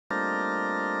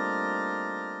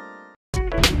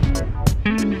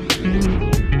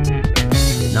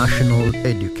national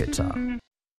educator.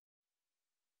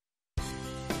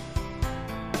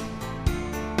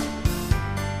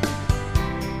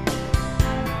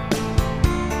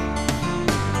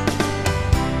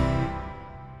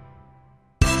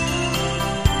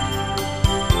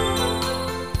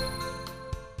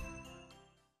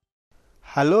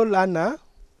 Hello learner,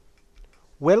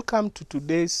 welcome to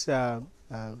today's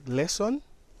lesson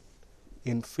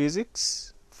in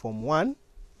physics form 1.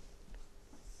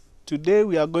 Today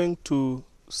we are going to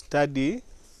study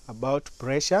about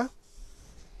pressure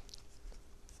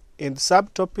in the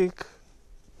subtopic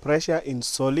pressure in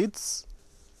solids,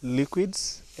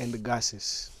 liquids and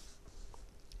gases.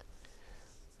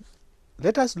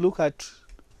 Let us look at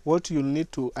what you'll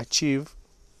need to achieve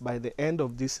by the end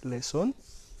of this lesson.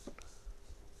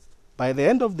 By the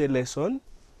end of the lesson,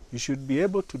 you should be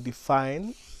able to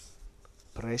define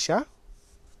pressure.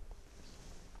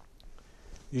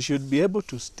 You should be able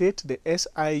to state the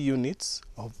SI units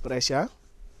of pressure.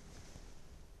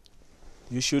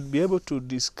 You should be able to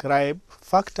describe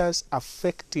factors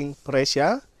affecting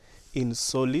pressure in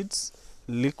solids,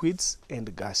 liquids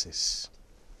and gases.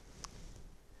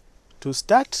 To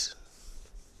start,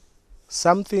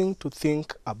 something to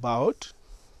think about: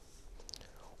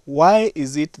 why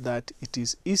is it that it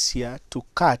is easier to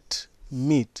cut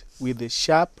meat with a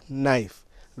sharp knife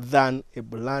than a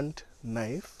blunt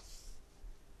knife?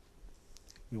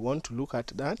 We want to look at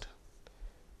that.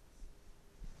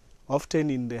 Often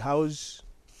in the house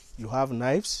you have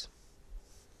knives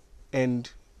and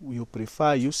you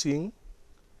prefer using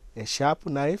a sharp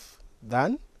knife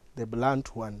than the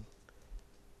blunt one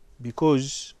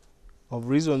because of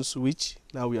reasons which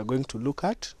now we are going to look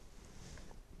at.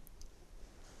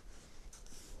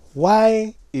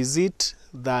 Why is it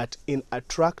that in a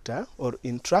tractor or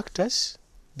in tractors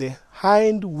the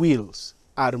hind wheels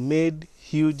are made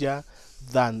huger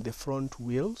than the front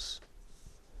wheels?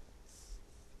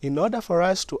 In order for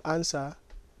us to answer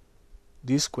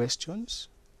these questions,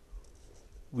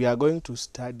 we are going to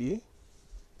study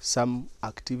some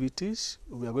activities.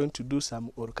 We are going to do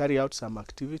some or carry out some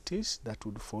activities that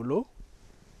would follow.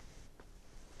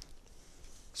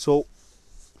 So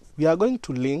we are going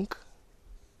to link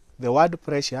the word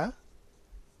pressure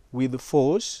with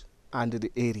force and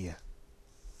the area.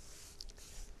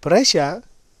 Pressure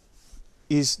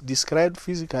is described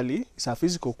physically. It's a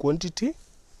physical quantity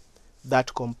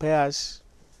that compares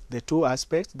the two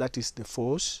aspects, that is the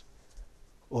force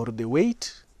or the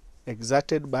weight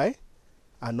exerted by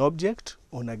an object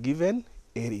on a given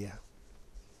area.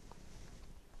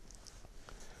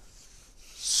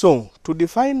 So, to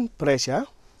define pressure,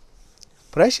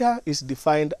 pressure is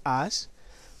defined as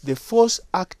the force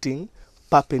acting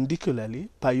perpendicularly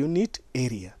per unit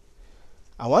area.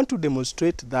 I want to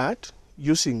demonstrate that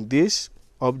using this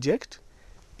object.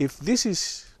 If this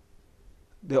is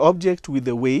the object with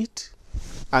the weight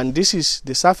and this is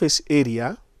the surface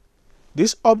area,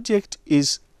 this object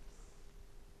is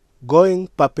going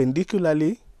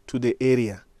perpendicularly to the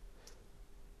area.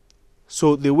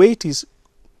 So the weight is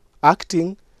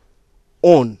acting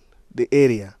on the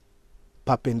area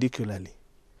perpendicularly.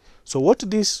 So what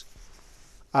this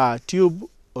tube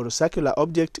or circular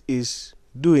object is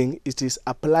doing, it is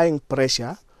applying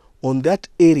pressure on that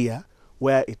area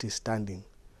where it is standing.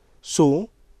 So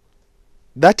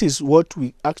that is what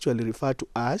we actually refer to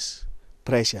as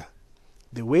pressure.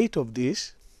 The weight of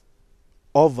this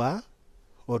over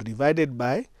or divided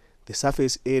by the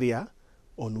surface area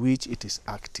on which it is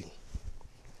acting.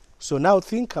 So now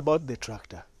think about the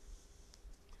tractor.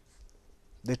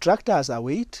 The tractor has a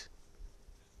weight.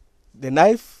 The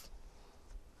knife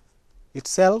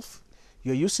itself,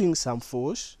 you're using some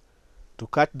force to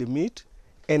cut the meat,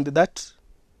 and that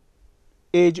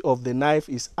edge of the knife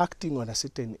is acting on a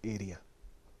certain area.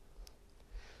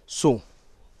 So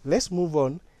let's move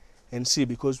on and see,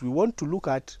 because we want to look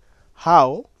at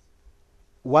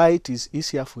why it is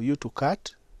easier for you to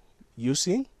cut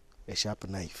using a sharp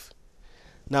knife.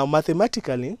 Now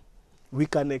mathematically, we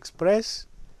can express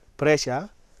pressure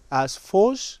as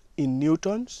force in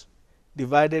newtons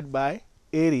divided by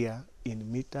area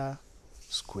in meter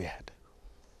squared.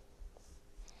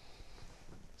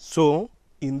 So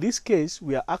in this case,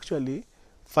 we are actually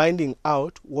finding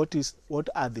out what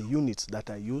are the units that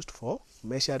are used for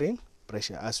measuring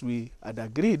pressure. As we had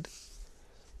agreed,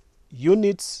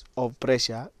 units of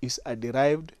pressure is a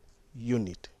derived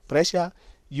unit. Pressure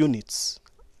units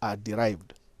are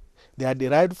derived. They are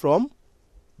derived from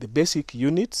the basic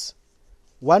units.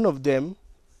 One of them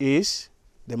is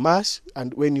the mass,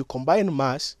 and when you combine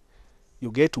mass, you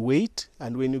get weight,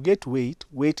 and when you get weight,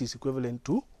 weight is equivalent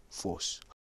to force.